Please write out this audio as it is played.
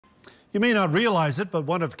You may not realize it, but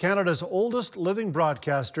one of Canada's oldest living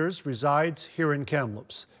broadcasters resides here in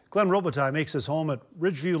Kamloops. Glen Robitaille makes his home at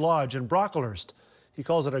Ridgeview Lodge in Brocklehurst. He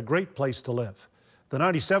calls it a great place to live. The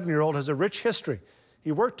 97-year-old has a rich history.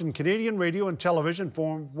 He worked in Canadian radio and television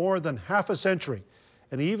for more than half a century,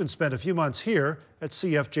 and he even spent a few months here at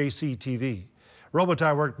CFJC TV.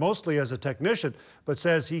 Robitaille worked mostly as a technician, but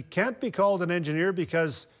says he can't be called an engineer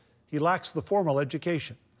because he lacks the formal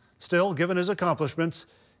education. Still, given his accomplishments,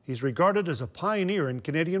 he's regarded as a pioneer in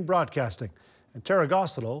Canadian broadcasting, and Tara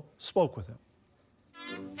Gostelow spoke with him.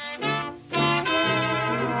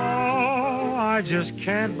 Oh, I just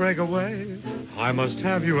can't break away. I must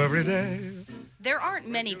have you every day. There aren't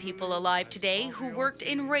many people alive today who worked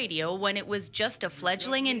in radio when it was just a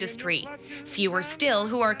fledgling industry. Fewer still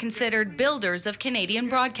who are considered builders of Canadian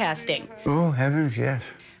broadcasting. Oh, heavens, yes.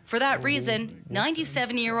 For that reason,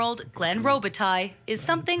 97-year-old Glen Robitaille is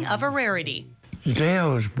something of a rarity. The day I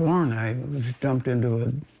was born, I was dumped into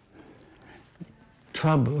a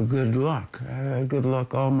tub of good luck. I had good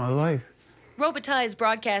luck all my life. Robitaille's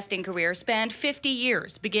broadcasting career spanned 50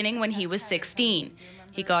 years, beginning when he was 16.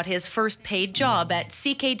 He got his first paid job at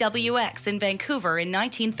CKWX in Vancouver in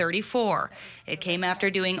 1934. It came after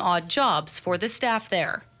doing odd jobs for the staff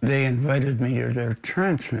there. They invited me to their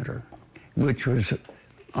transmitter, which was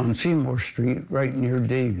on Seymour Street, right near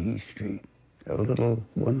Davie Street, a little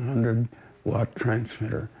 100-watt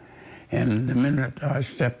transmitter. And the minute I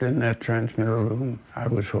stepped in that transmitter room, I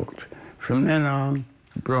was hooked. From then on,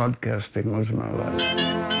 broadcasting was my life.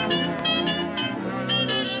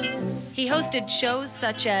 He hosted shows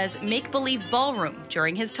such as Make Believe Ballroom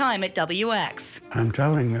during his time at WX. I'm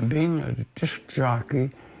telling you, being a disc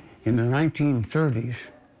jockey in the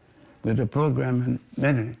 1930s with a program in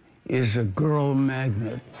minute is a girl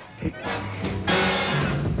magnet. In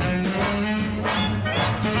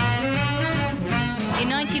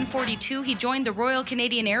 1942, he joined the Royal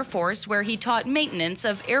Canadian Air Force, where he taught maintenance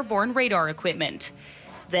of airborne radar equipment.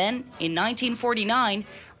 Then, in 1949,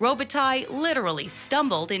 Robitaille literally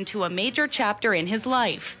stumbled into a major chapter in his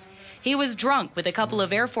life. He was drunk with a couple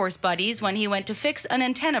of Air Force buddies when he went to fix an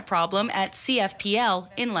antenna problem at CFPL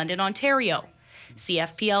in London, Ontario.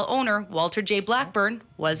 CFPL owner Walter J. Blackburn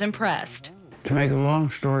was impressed. To make a long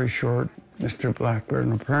story short, Mr.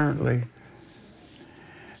 Blackburn apparently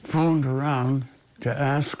phoned around to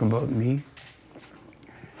ask about me,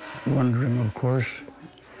 wondering, of course,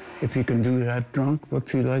 if he can do that drunk,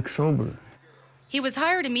 what's he like sober? He was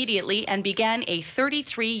hired immediately and began a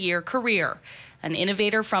 33-year career. An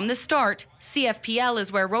innovator from the start, CFPL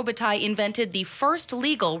is where Robitaille invented the first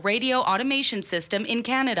legal radio automation system in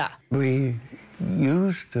Canada. We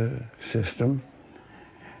used the system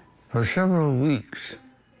for several weeks,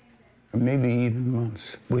 or maybe even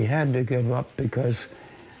months. We had to give up because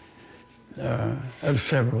of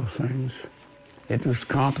several things. It was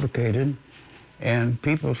complicated, and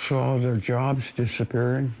people saw their jobs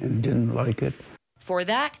disappearing and didn't like it. For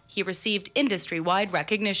that, he received industry-wide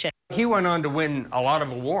recognition. He went on to win a lot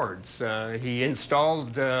of awards. He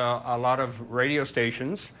installed a lot of radio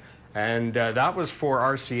stations, and that was for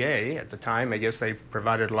RCA at the time. I guess they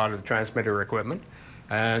provided a lot of the transmitter equipment.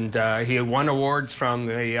 And he had won awards from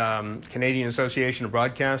the Canadian Association of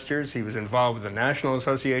Broadcasters. He was involved with the National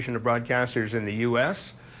Association of Broadcasters in the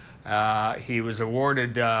U.S. He was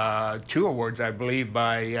awarded 2 awards, I believe,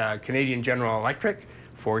 by Canadian General Electric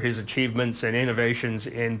for his achievements and innovations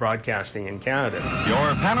in broadcasting in Canada.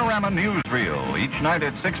 Your Panorama Newsreel, each night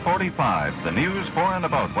at 6:45, the news for and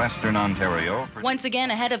about Western Ontario. Once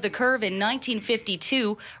again ahead of the curve in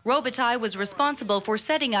 1952, Robitaille was responsible for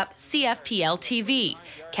setting up CFPL TV,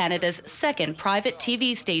 Canada's second private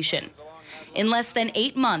TV station. In less than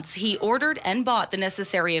 8 months, he ordered and bought the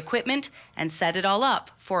necessary equipment and set it all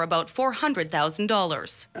up for about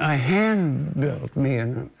 $400,000. I hand-built, me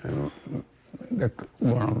and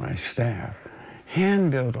one of my staff,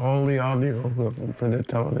 hand-built all the audio equipment for the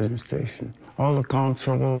television station, all the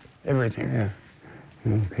console, everything, yeah.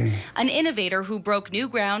 Okay. An innovator who broke new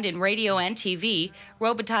ground in radio and TV,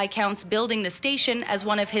 Robitaille counts building the station as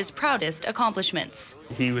one of his proudest accomplishments.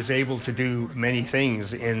 He was able to do many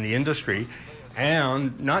things in the industry,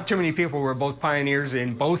 and not too many people were both pioneers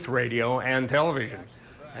in both radio and television.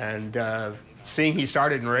 And seeing he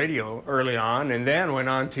started in radio early on and then went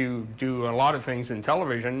on to do a lot of things in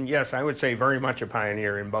television, yes, I would say very much a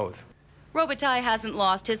pioneer in both. Robitaille hasn't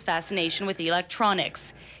lost his fascination with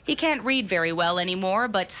electronics. He can't read very well anymore,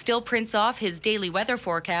 but still prints off his daily weather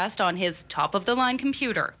forecast on his top-of-the-line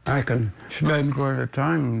computer. I can spend quite a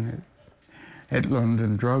time at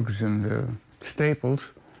London Drugs and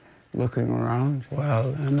Staples looking around while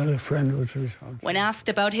another friend was responsible. When asked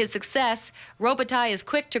about his success, Robitaille is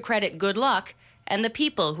quick to credit good luck and the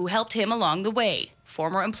people who helped him along the way,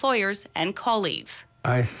 former employers and colleagues.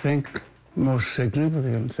 I think the most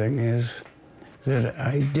significant thing is that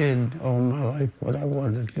I did all my life what I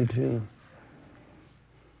wanted to do.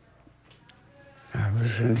 I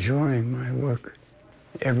was enjoying my work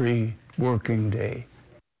every working day.